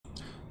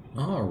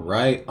All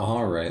right.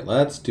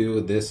 Let's do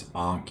this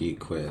Anki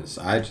quiz.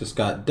 I just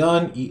got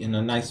done eating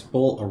a nice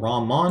bowl of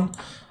ramen,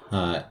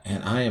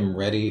 and I am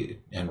ready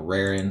and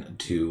raring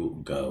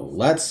to go.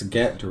 Let's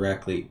get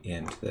directly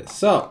into this.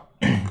 So,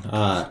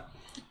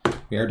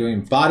 we are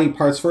doing body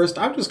parts first.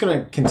 I'm just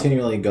going to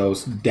continually go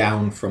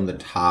down from the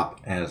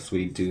top as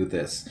we do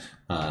this.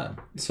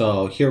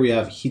 So here we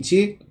have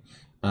Hiji,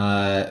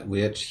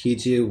 which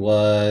Hiji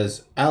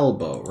was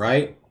elbow,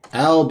 right?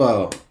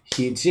 Elbow.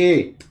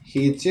 Hiji.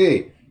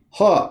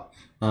 は、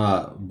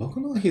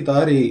僕の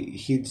左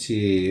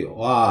肘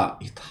は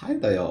痛い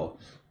だよ.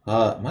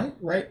 My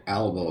right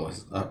elbow,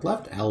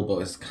 left elbow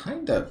is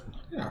kind of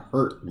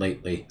hurt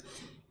lately.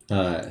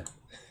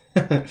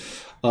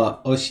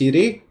 お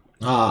尻?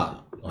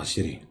 お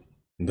尻.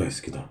 大好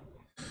きだ.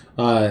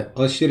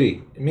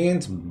 Oshiri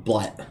means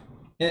butt.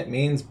 It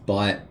means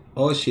butt.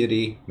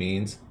 Oshiri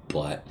means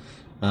butt.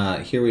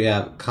 Here we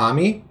have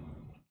kami.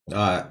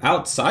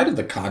 Outside of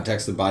the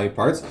context of body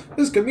parts,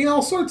 this could mean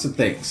all sorts of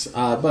things.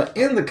 But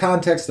in the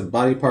context of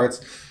body parts,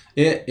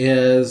 it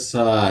is,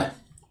 well,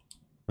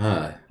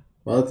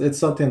 it's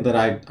something that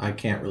I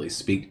can't really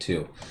speak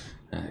to.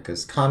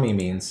 Because kami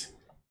means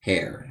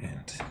hair.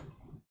 And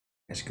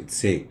as you can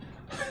see,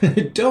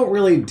 I don't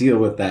really deal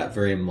with that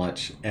very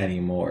much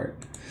anymore.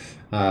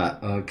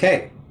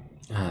 Okay.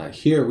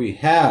 Here we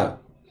have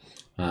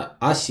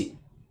ashi.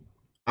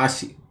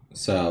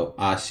 So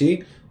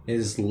ashi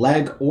is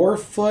leg or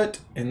foot.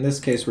 In this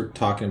case, we're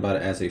talking about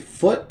it as a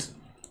foot.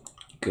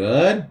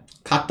 Good.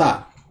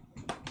 Kata.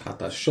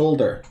 Kata,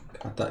 shoulder.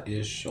 Kata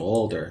is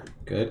shoulder.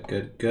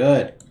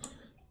 Good.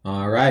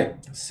 All right.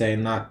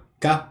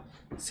 Senaka.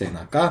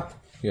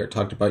 We are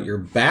talking about your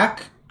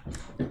back.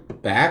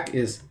 Back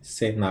is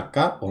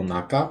senaka.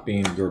 Onaka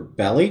being your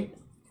belly.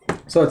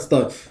 So it's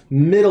the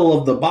middle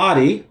of the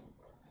body,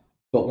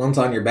 but one's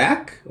on your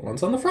back,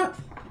 one's on the front.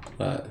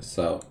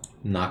 So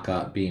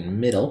naka being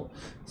middle.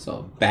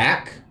 So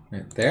back,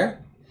 right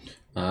there.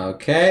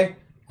 Okay.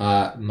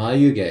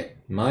 Mayuge.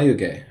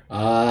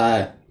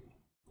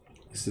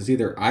 This is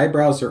either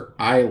eyebrows or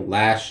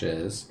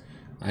eyelashes.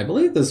 I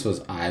believe this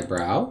was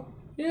eyebrow.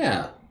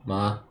 Yeah.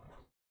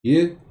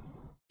 You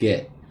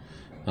gay.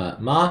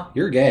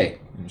 You're gay.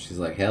 And she's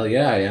like, hell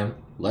yeah, I am.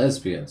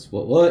 Lesbians.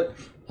 What?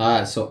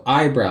 So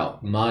eyebrow.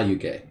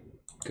 Mayuge.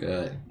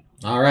 Good.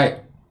 All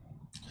right.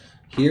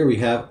 Here we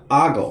have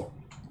ago.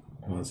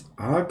 Was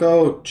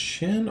ago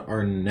chin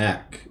or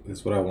neck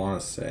is what I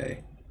want to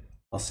say.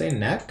 I'll say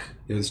neck.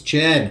 It was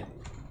chin.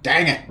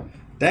 Dang it.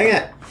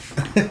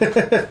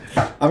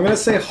 I'm gonna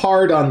say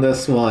hard on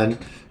this one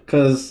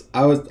because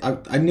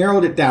I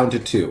narrowed it down to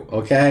 2.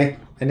 Okay,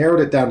 I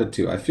narrowed it down to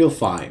 2. I feel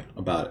fine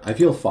about it. I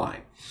feel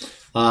fine.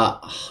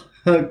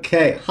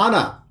 Okay,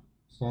 hana.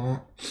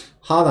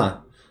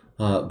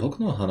 僕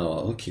の鼻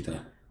は大きいだ.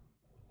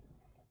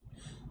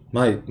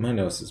 My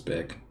nose is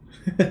big.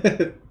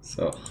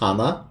 So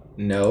hana,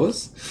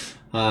 nose.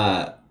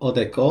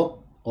 Odeko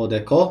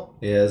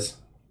is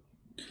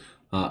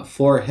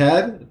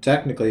forehead.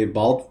 Technically,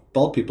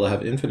 bald people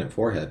have infinite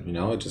forehead.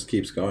 It just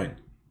keeps going.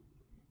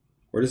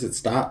 Where does it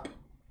stop?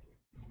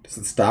 Does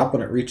it stop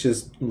when it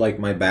reaches like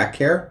my back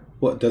hair?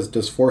 What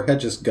does forehead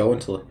just go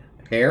into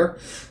hair?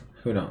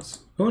 Who knows?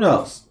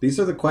 These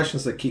are the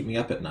questions that keep me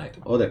up at night.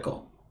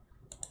 Odeko,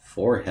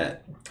 forehead.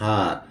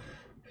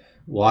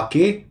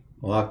 Waki.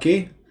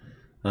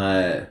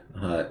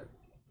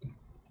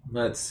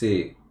 Let's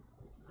see.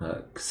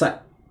 Kusai.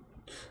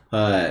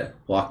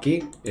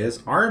 Waki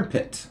is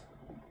armpit.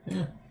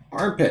 Yeah,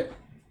 armpit.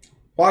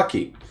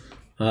 Waki.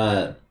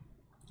 So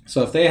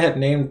if they had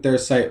named their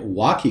site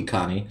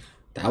Wakikani,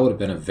 that would have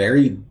been a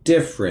very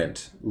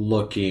different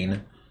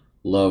looking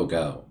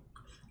logo.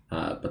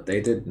 But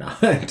they did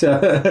not.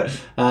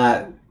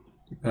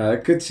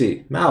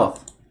 Kuchi,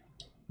 mouth,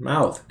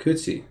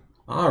 kuchi.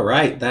 All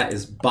right, that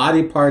is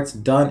body parts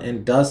done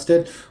and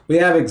dusted. We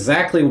have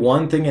exactly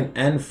one thing in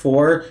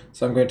N4,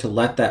 so I'm going to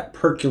let that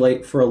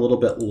percolate for a little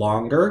bit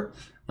longer.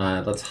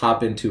 Let's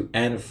hop into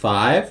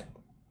N5.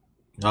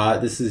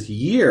 This is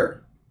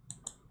year.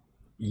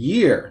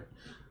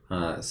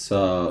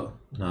 So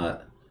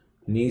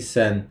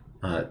Nisen,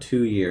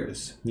 2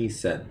 years.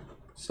 Nisen.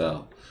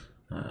 So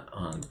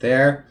on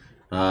there.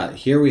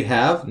 Here we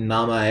have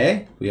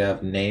namae. We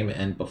have name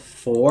and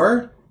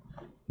before.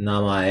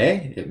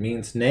 Namae, it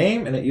means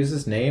name, and it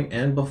uses name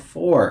and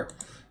before.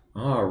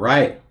 All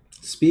right.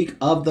 Speak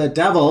of the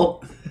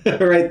devil.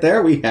 Right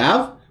there we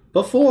have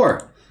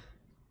before.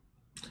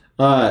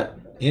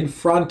 In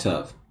front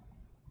of.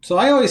 So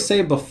I always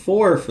say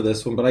before for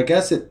this one, but I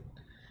guess it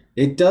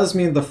does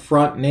mean the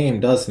front name,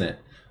 doesn't it?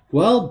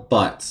 Well,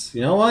 butts.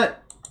 You know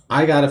what?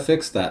 I gotta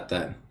fix that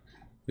then.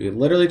 We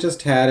literally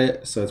just had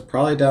it, so it's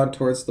probably down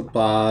towards the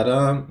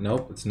bottom.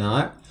 Nope, it's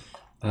not.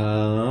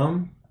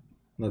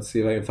 Let's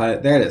see if I can find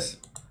it. There it is.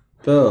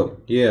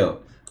 Boom.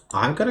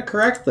 I'm going to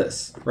correct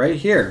this right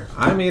here.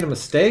 I made a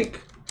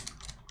mistake.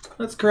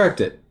 Let's correct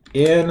it.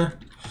 In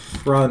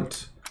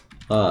front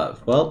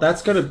of. Well,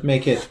 that's going to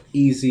make it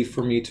easy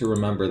for me to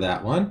remember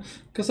that one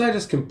because I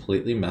just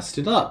completely messed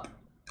it up.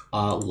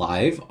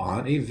 live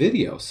on a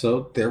video.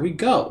 So there we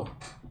go.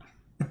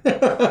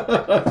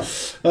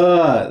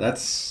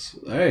 That's,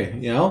 hey,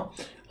 you know,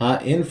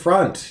 in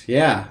front.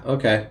 Yeah,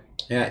 okay.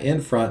 Yeah,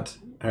 in front.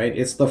 All right,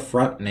 it's the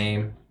front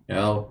name, you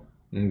know,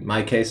 in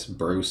my case,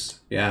 Bruce.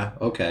 Yeah,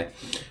 okay.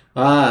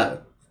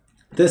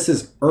 This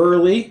is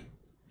early,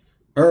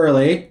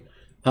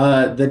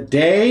 the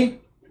day,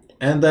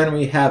 and then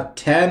we have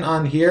 10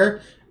 on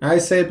here. I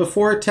say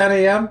before 10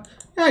 a.m.,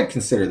 I'd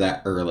consider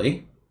that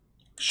early.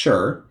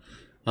 Sure.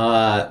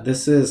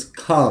 This is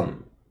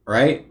come,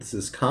 right? This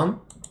is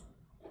come.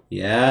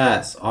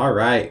 Yes. All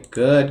right.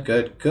 Good,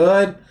 good,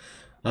 good.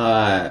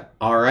 All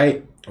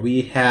right.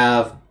 We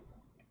have,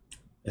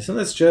 isn't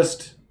this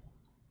just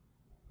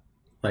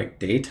like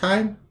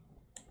daytime?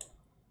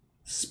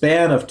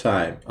 Span of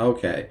time.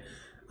 Okay.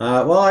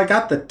 Well, I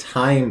got the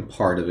time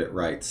part of it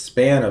right.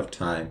 Span of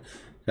time.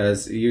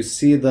 Because you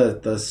see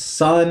the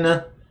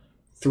sun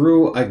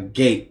through a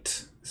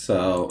gate.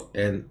 So,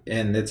 and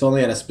it's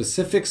only at a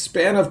specific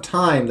span of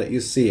time that you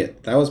see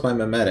it. That was my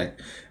mimetic.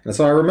 And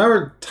so I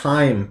remembered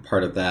time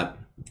part of that.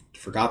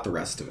 Forgot the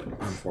rest of it.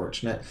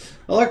 Unfortunate.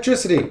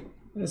 Electricity.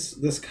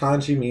 This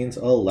kanji means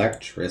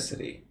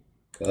electricity.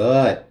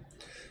 Good.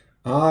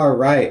 All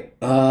right.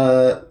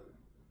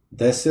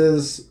 This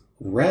is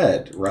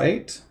red,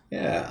 right?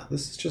 Yeah,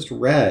 this is just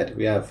red.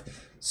 We have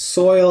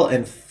soil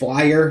and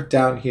fire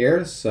down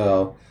here.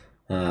 So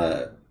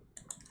that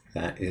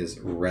is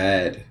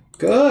red.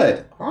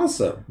 Good.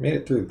 Awesome. Made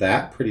it through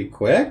that pretty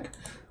quick.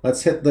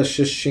 Let's hit the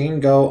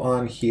Shashingo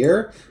on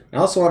here. I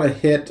also want to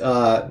hit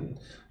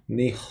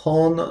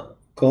Nihon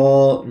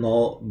go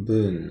no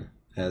bun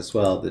as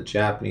well, the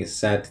Japanese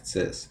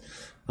sentences.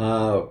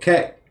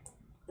 Okay.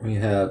 We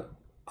have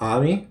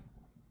ami,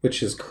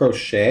 which is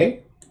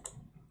crochet.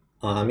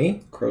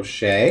 Ami,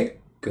 crochet.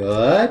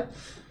 Good.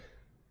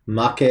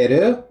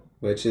 Makeru,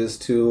 which is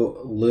to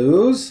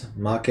lose.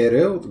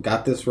 Makeru.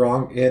 Got this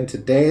wrong in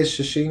today's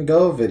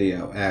Shashingo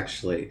video,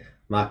 actually.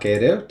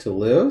 Makeru, to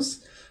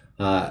lose.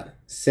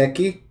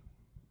 Seki.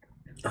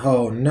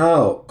 Oh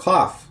no.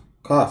 Cough.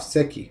 Cough.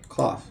 Seki.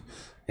 Cough.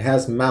 It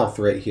has mouth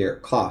right here.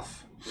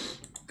 Cough.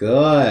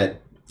 Good.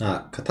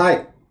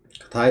 Katai.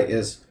 Katai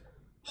is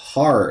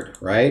hard,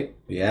 right?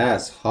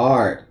 Yes,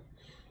 hard.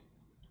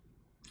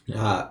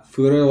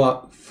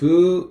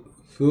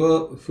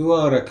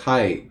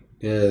 Fuwarakai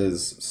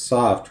is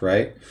soft,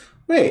 right?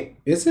 Wait,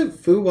 is it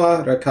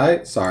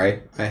fuwarakai?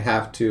 Sorry, I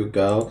have to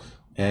go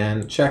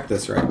and check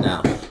this right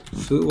now.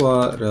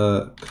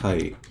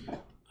 Fuwarakai.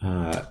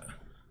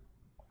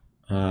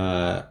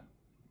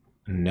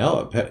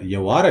 No,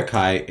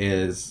 yawarakai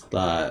is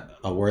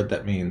a word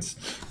that means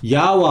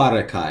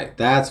yawarakai.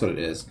 That's what it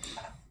is.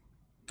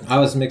 I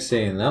was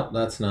mixing, nope,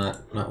 that's not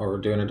what we're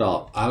doing at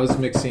all. I was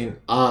mixing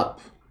up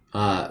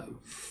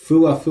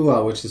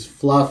fuwa, which is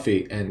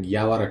fluffy, and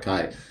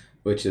yawarakai,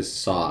 which is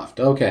soft.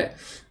 Okay,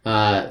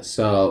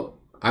 so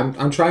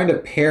I'm trying to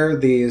pair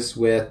these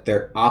with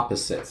their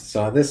opposites.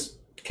 So in this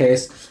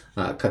case,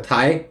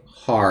 katai,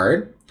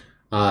 hard,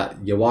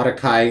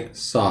 yawarakai,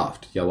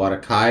 soft.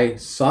 Yawarakai,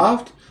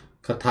 soft,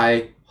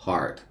 katai,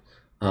 hard.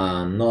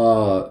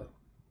 No,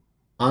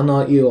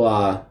 ano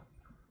iwa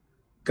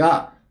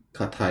ga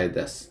katai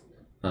desu.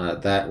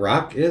 That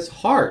rock is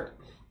hard.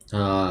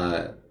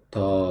 To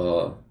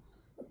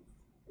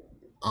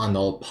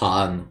ano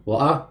pan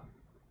wa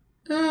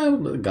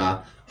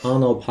ga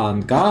ano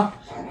pan ga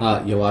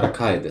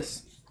yawarakai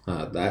desu.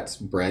 That's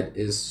bread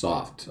is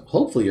soft.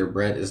 Hopefully your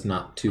bread is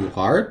not too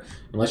hard,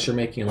 unless you're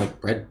making like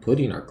bread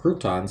pudding or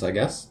croutons, I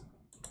guess.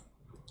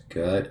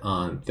 Good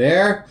on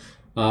there.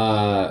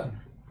 Here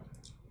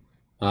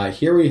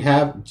we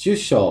have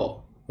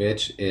jusho,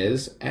 which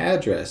is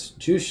address.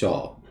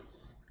 Jusho.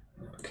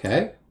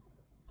 Okay.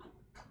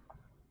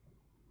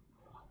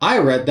 I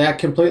read that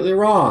completely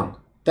wrong.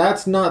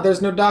 That's not,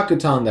 there's no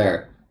Dakutan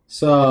there.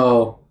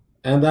 So,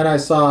 and then I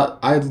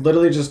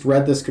literally just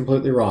read this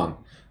completely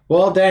wrong.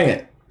 Well, dang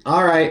it.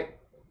 All right.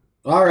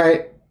 All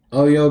right.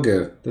 Oh,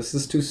 Yogu. This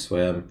is to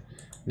swim.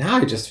 Now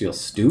I just feel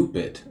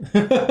stupid.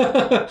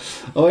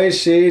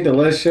 Oishi,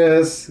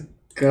 delicious.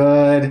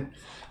 Good.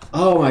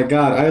 Oh my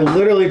god, I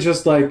literally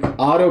just like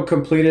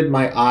auto-completed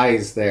my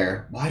eyes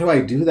there. Why do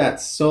I do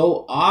that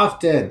so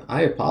often?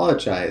 I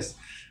apologize.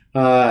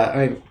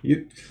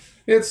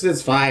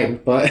 It's fine,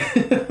 but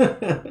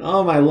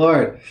oh my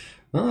lord.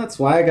 Well, that's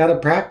why I gotta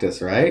practice,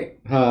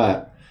 right?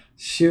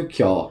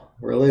 Shukyo,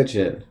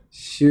 religion.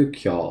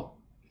 Shukyo,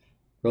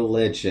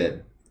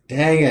 religion.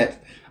 Dang it.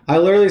 I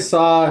literally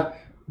saw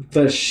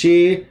the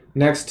shi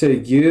next to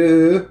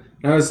you,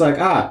 and I was like,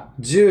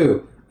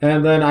 Ju.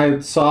 And then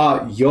I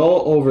saw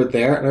yo over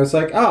there, and I was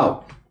like,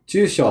 oh,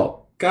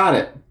 jusho. Got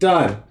it.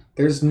 Done.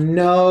 There's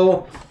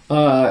no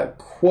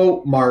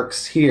quote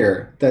marks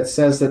here that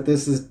says that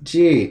this is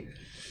G.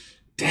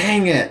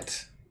 Dang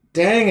it.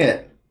 Dang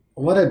it.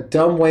 What a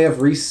dumb way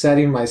of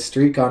resetting my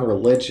streak on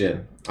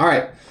religion. All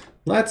right.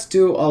 Let's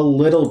do a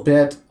little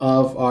bit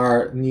of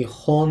our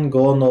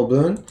Nihongo no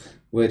bun,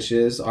 which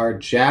is our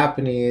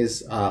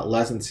Japanese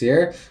lessons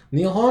here.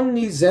 Nihon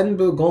ni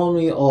zenbu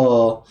gomi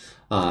o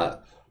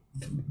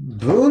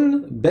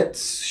Bun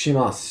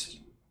shimasu.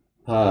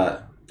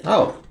 I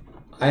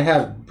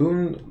have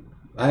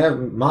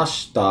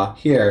mashita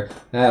here.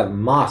 I have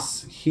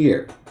mas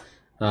here.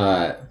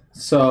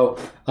 So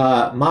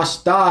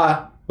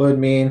mashita would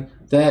mean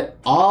that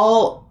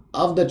all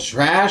of the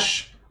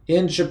trash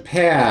in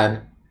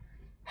Japan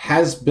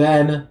has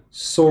been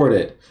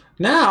sorted.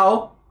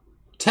 Now,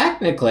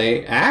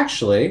 technically,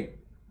 actually,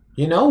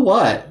 you know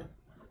what?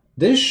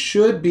 This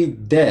should be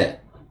dead.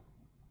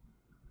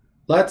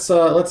 Let's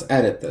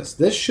edit this.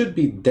 This should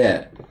be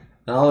dead.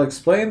 And I'll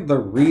explain the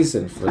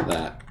reason for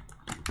that.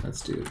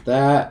 Let's do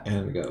that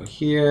and go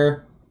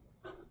here.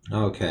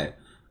 Okay.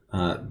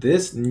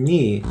 This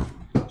ni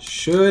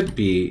should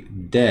be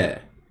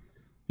de,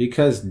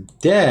 because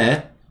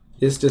de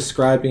is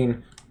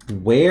describing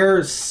where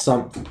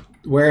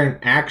an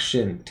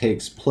action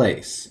takes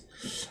place.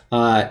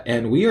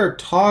 And we are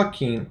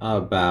talking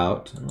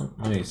about,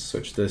 let me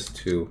switch this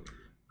to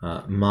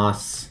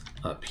mas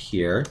up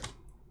here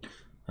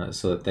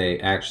so that they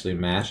actually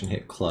match and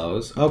hit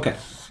close. Okay.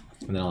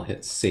 And then I'll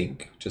hit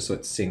sync just so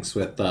it syncs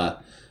with the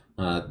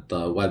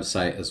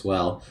website as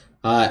well.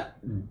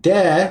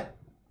 De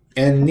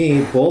and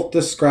ni both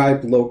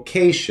describe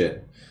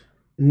location.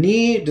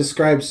 Ni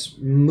describes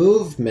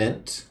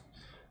movement.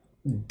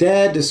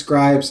 De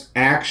describes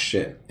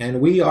action.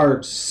 And we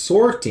are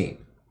sorting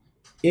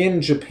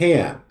in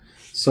Japan.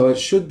 So it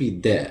should be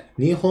de.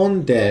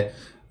 Nihon de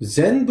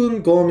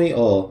zenbun gomi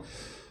o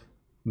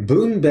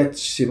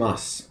bunbetsu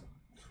shimasu.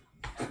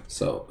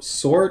 So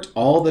sort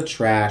all the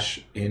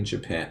trash in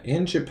Japan.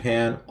 In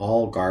Japan,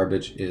 all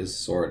garbage is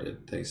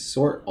sorted. They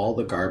sort all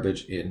the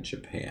garbage in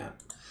Japan.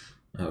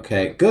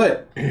 Okay,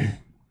 good.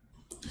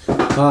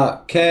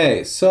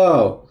 Okay,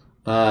 so,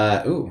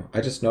 I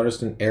just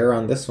noticed an error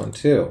on this one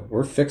too.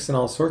 We're fixing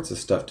all sorts of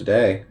stuff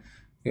today.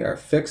 We are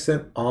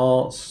fixing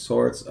all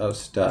sorts of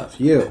stuff.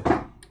 You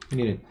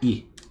need an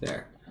E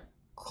there.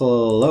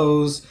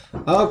 Close.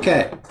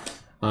 Okay.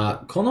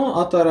 この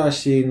新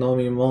しい飲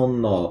み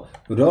物、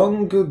ロ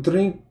ングド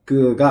リン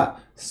クが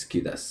好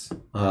きです。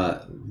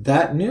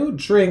That new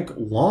drink,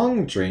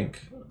 long drink,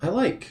 I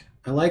like.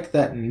 I like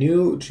that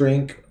new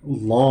drink,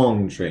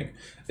 long drink.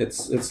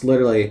 It's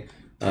literally,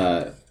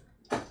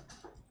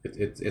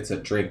 it's a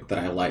drink that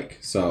I like.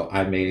 So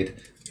I made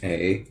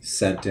a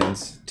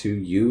sentence to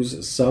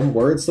use some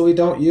words that we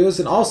don't use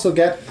and also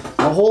get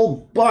a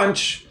whole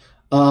bunch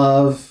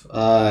of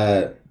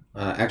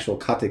actual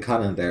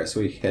katakana in there. So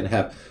we can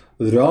have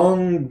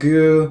long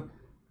drink.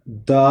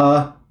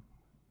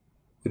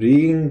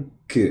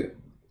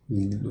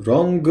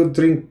 Long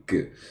drink.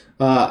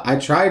 I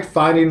tried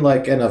finding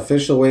like an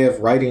official way of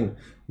writing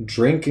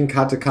drink in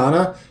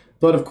katakana,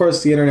 but of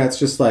course the internet's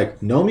just like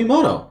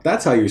nomimono.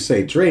 That's how you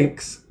say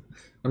drinks.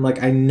 I'm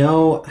like, I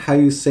know how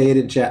you say it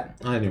in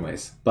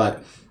anyways,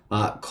 but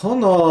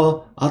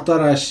kono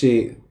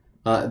atarashi,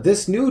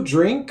 this new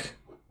drink,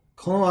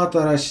 kono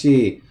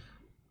atarashi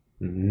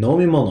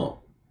nomimono,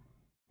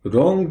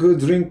 long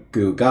drink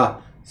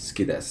ga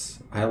suki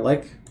desu. I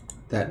like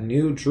that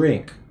new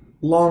drink,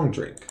 long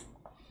drink.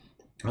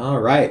 All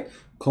right.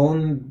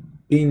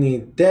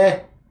 Konbini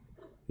de,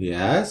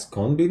 yes,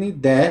 konbini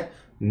de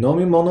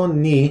nomimono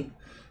ni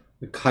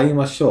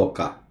kaimashou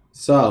ka.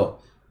 So,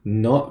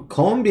 no,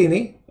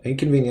 konbini, a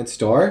convenience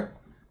store.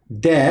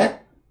 De,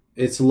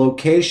 it's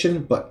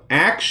location but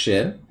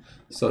action.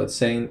 So it's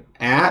saying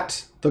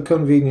at the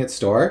convenience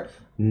store.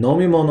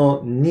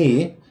 Nomimono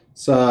ni,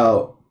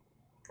 so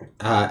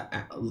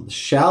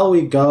shall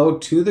we go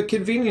to the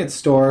convenience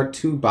store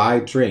to buy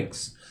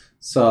drinks?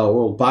 So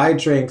we'll buy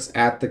drinks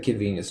at the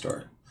convenience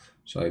store.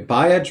 Shall we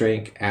buy a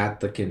drink at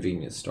the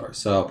convenience store?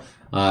 So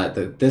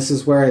this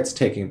is where it's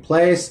taking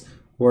place.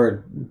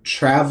 We're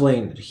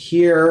traveling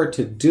here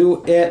to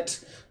do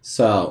it.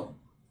 So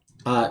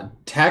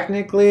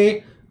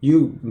technically,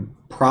 you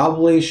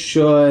probably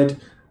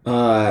should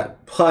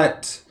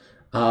put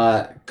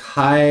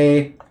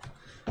kai.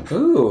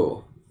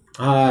 Ooh.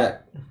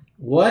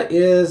 What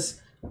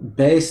is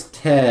base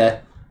te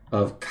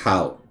of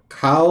kao?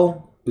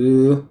 Kao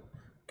u.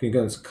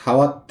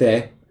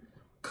 Kawatte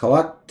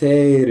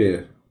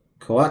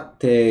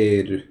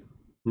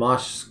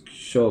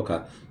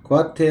mashouka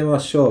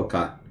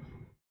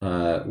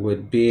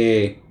would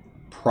be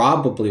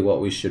probably what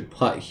we should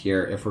put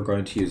here if we're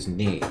going to use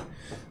ni.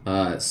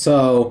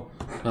 So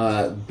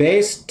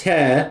base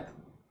te,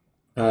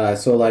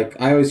 so like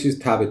I always use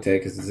tabete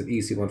because it's an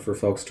easy one for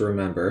folks to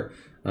remember.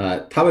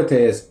 Tabete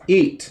is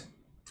eat.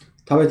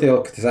 Tabete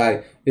o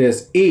kudasai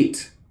is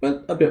eat,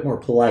 but a bit more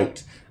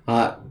polite.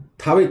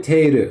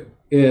 Tabeteru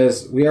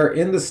is we are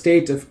in the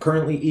state of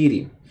currently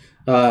eating,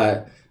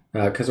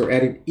 because we're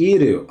adding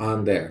iru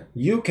on there.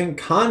 You can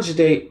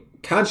conjugate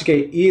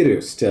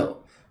iru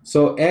still.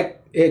 So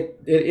it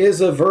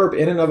is a verb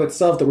in and of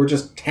itself that we're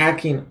just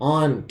tacking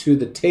on to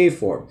the te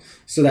form,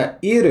 so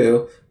that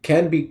iru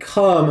can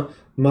become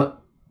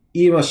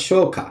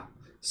imashoka.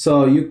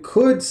 So you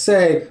could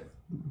say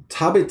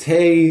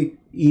tabete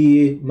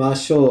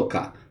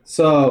imashoka.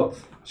 So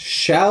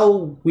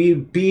shall we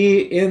be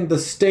in the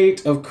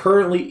state of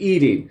currently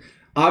eating?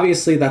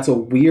 Obviously, that's a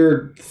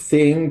weird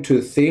thing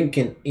to think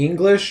in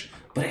English,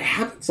 but it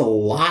happens a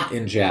lot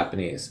in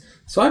Japanese.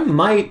 So I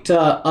might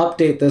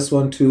update this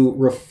one to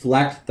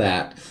reflect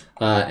that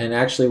and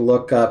actually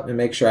look up and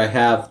make sure I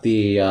have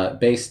the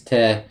base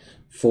te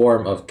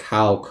form of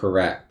cow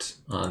correct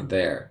on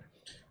there.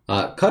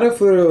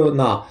 Colorful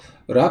na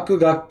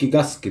rakugaki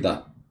ga suki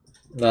da.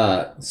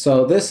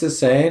 So this is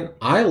saying,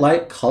 I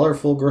like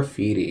colorful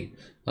graffiti.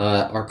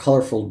 Or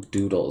colorful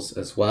doodles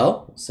as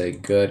well. Say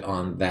good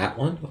on that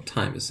one. What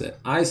time is it?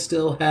 I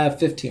still have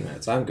 15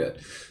 minutes. I'm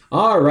good.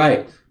 All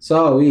right.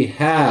 So we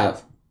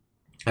have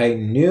a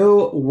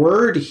new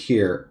word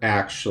here,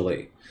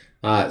 actually.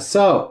 I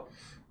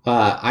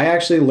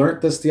actually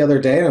learned this the other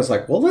day, and I was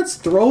like, well, let's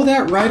throw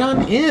that right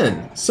on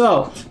in.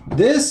 So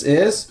this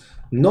is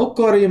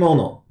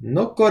nokorimono.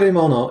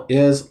 Nokorimono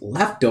is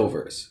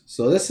leftovers.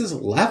 So this is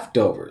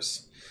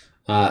leftovers.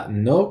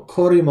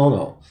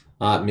 Nokorimono.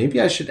 Maybe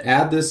I should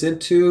add this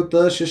into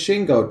the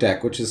Shashingo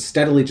deck, which is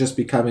steadily just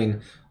becoming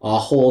a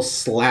whole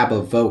slab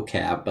of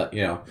vocab, but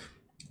you know,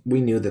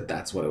 we knew that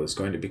that's what it was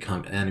going to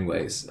become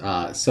anyways.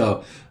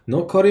 So,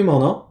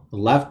 nokorimono,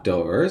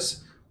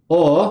 leftovers,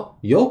 o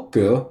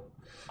yoku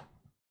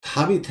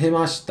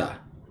tabitemashita.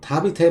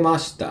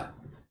 Tabitemashita.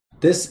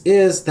 This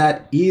is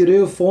that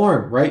iru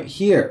form right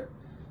here.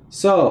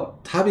 So,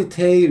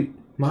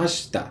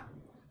 tabitemashita.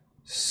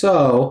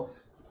 So,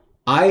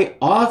 I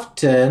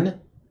often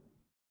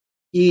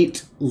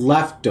eat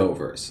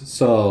leftovers.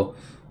 So,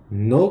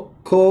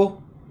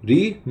 nokorimono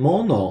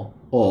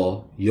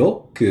o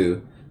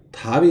yoku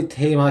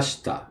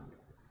tabitemashita.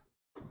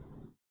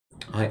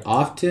 I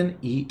often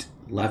eat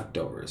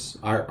leftovers.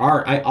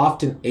 I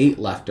often ate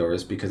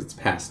leftovers because it's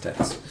past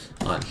tense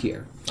on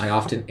here. I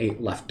often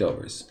ate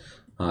leftovers.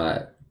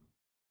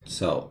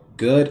 So,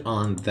 good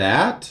on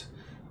that.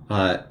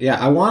 Yeah,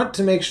 I want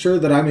to make sure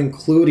that I'm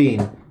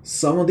including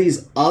some of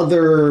these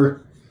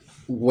other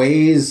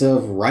ways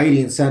of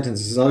writing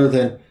sentences other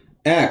than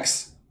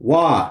X,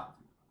 Y,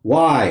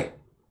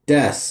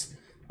 des,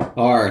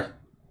 or,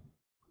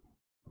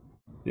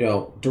 you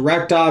know,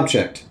 direct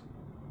object,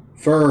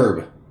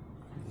 verb,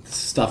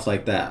 stuff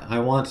like that. I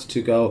want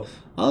to go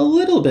a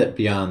little bit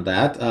beyond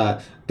that.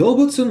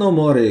 Dobutsu no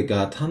mori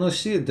ga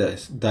tanoshii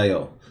da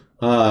yo.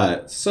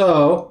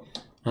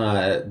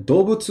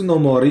 Dobutsu no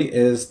mori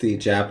is the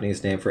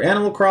Japanese name for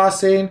Animal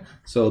Crossing.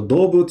 So,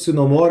 Dobutsu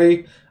no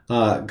mori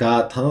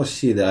ga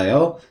tanoshii da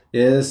yo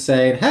is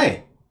saying,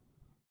 hey,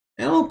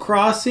 Animal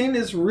Crossing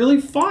is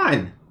really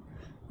fun.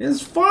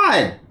 It's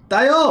fun.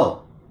 Da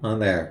yo on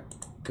there.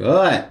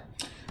 Good.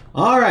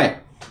 All right.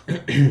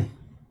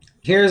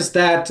 Here's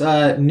that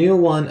new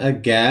one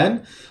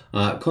again.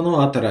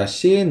 Kono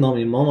atarashii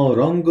nomimono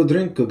longu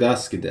drinku ga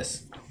suki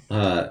desu.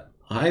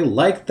 I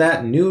like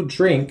that new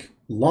drink,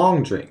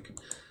 long drink.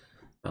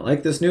 I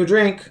like this new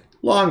drink,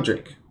 long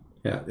drink.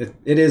 Yeah,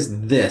 it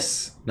is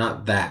this,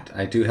 not that.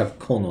 I do have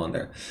kono on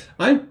there.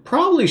 I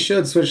probably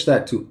should switch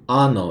that to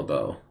ano,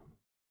 though.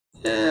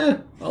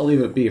 I'll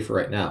leave it be for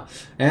right now.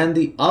 And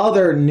the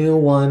other new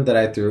one that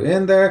I threw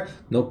in there,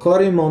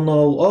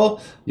 nokorimono o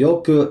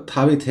yoku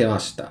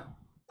tabitemashita.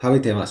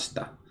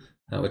 Tabitemashita.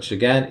 Which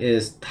again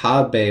is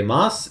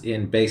tabemasu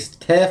in base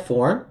te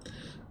form,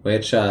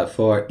 which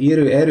for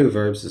iru eru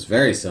verbs is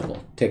very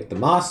simple. Take the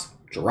mas,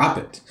 drop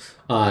it.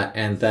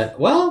 And then,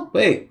 well,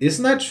 wait,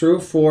 isn't that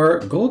true for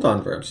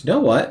Godan verbs? You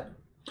know what?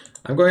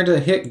 I'm going to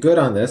hit good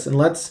on this, and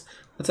let's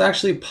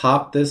actually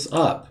pop this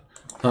up.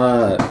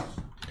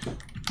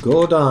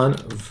 Godan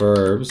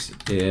verbs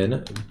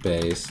in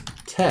base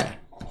te.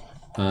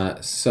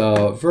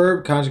 So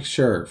verb conjugate,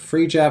 sure.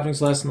 Free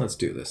Japanese lesson. Let's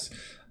do this.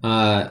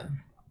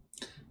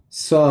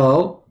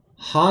 So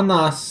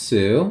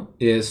hanasu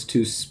is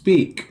to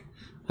speak.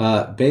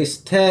 Base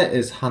te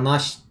is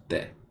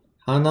hanashite.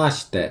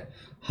 Hanashite.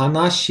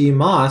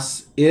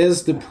 Hanashimasu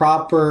is the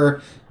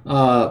proper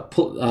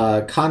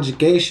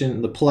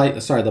conjugation, the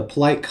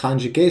polite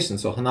conjugation.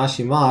 So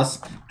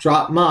hanashimasu,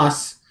 drop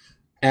mas,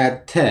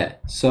 add te.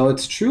 So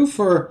it's true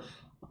for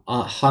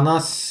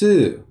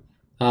hanasu.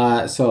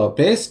 So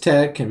base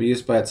te can be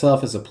used by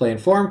itself as a plain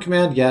form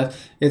command. Yet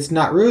it's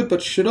not rude,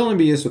 but should only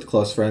be used with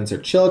close friends or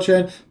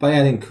children. By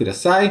adding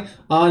kudasai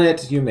on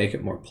it, you make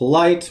it more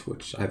polite,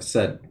 which I've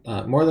said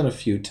more than a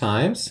few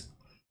times.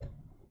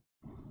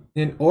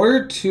 In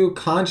order to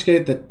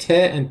conjugate the te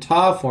and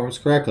ta forms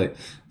correctly,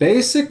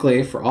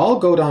 basically for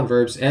all Godan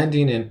verbs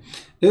ending in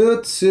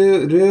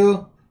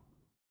utsuru,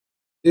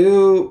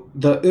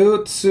 the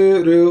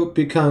utsuru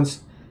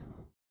becomes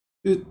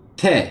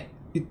ute,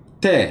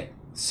 ute.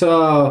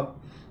 So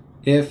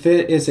if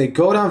it is a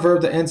Godan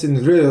verb that ends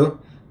in ru,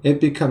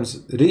 it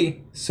becomes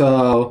ri.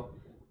 So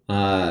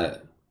rite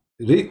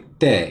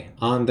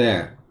on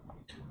there.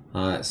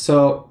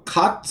 So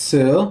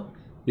katsu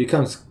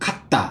becomes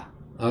kata.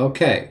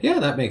 Okay, yeah,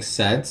 that makes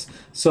sense.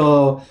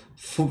 So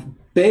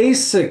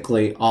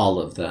basically all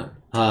of them.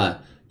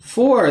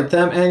 For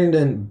them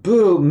ending in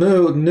bu,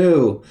 mu,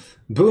 nu.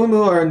 Bu,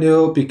 mu, or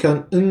nu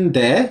become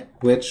unde,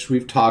 which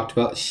we've talked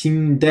about.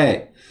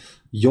 Shinde,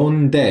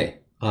 yonde.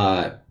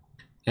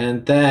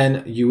 And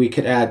then we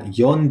could add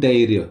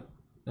yondeiru.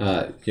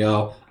 I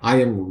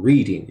am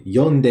reading.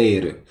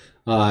 Yondeiru.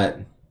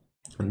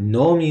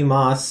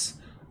 Nomimasu.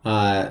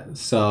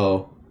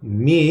 So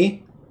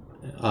me.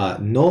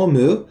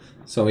 Nomu.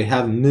 So we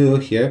have mu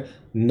here.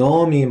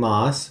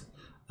 Nomimasu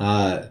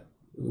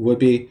would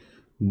be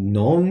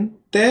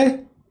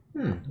nomte.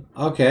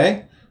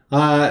 Okay.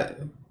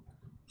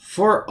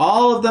 For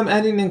all of them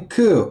ending in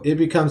ku, it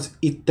becomes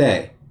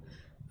ite.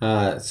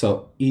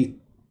 So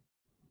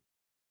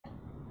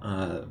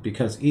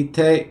becomes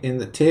ite in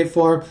the te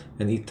form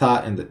and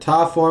ita in the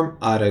ta form.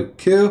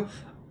 Aruku,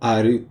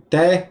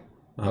 arute.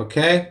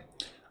 Okay.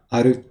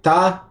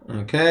 Aruta.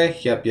 Okay.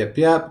 Yep.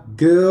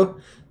 Gu.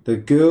 The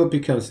gu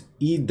becomes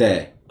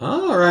ide.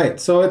 All right.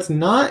 So it's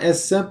not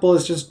as simple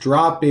as just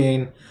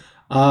dropping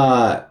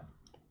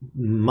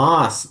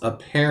mas,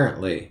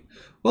 apparently.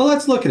 Well,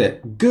 let's look at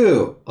it.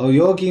 Gu,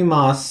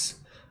 oyogimasu.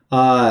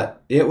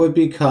 It would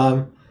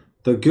become,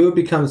 the gu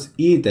becomes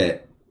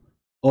ide.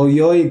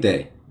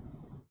 Oyoide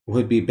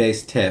would be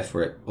base te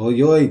for it.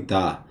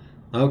 Oyoida.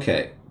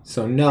 Okay,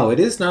 so no, it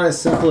is not as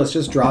simple as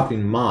just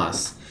dropping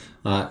mas,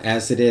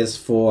 as it is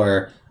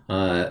for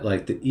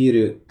like the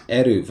iru,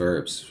 eru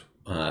verbs.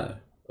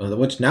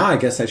 Which now I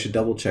guess I should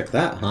double check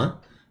that, huh?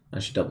 I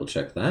should double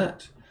check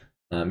that.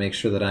 Make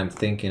sure that I'm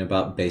thinking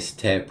about base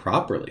te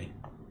properly.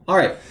 All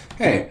right,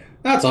 hey,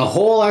 that's a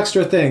whole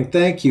extra thing.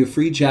 Thank you,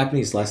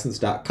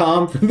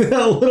 freejapaneselessons.com, for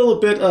a little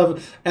bit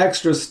of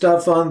extra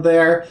stuff on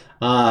there.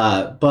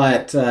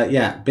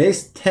 Yeah,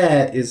 base te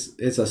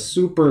is a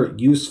super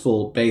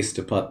useful base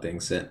to put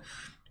things in.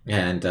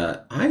 And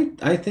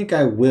I think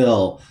I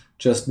will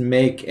just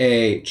make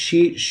a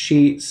cheat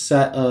sheet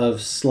set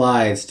of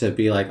slides to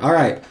be like, all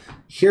right,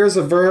 here's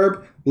a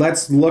verb.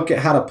 Let's look at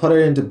how to put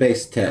it into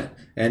base te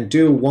and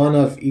do one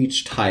of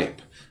each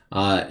type.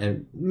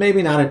 And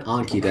maybe not an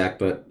Anki deck,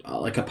 but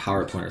like a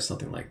PowerPoint or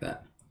something like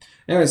that.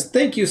 Anyways,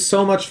 thank you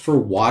so much for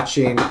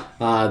watching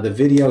the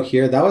video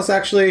here. That was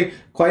actually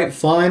quite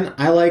fun.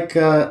 I like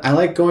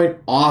going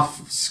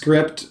off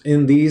script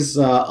in these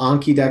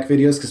Anki deck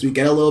videos because we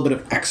get a little bit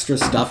of extra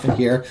stuff in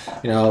here.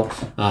 You know,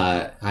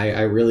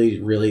 I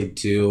really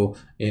do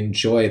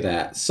enjoy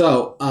that.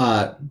 So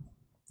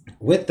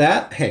with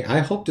that, hey, I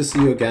hope to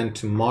see you again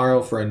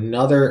tomorrow for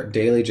another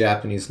daily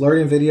Japanese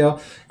learning video.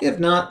 If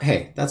not,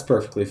 hey, that's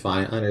perfectly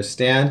fine. I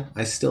understand.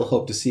 I still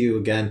hope to see you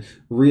again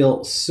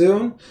real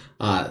soon.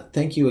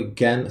 Thank you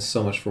again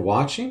so much for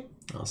watching.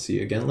 I'll see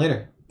you again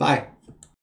later. Bye.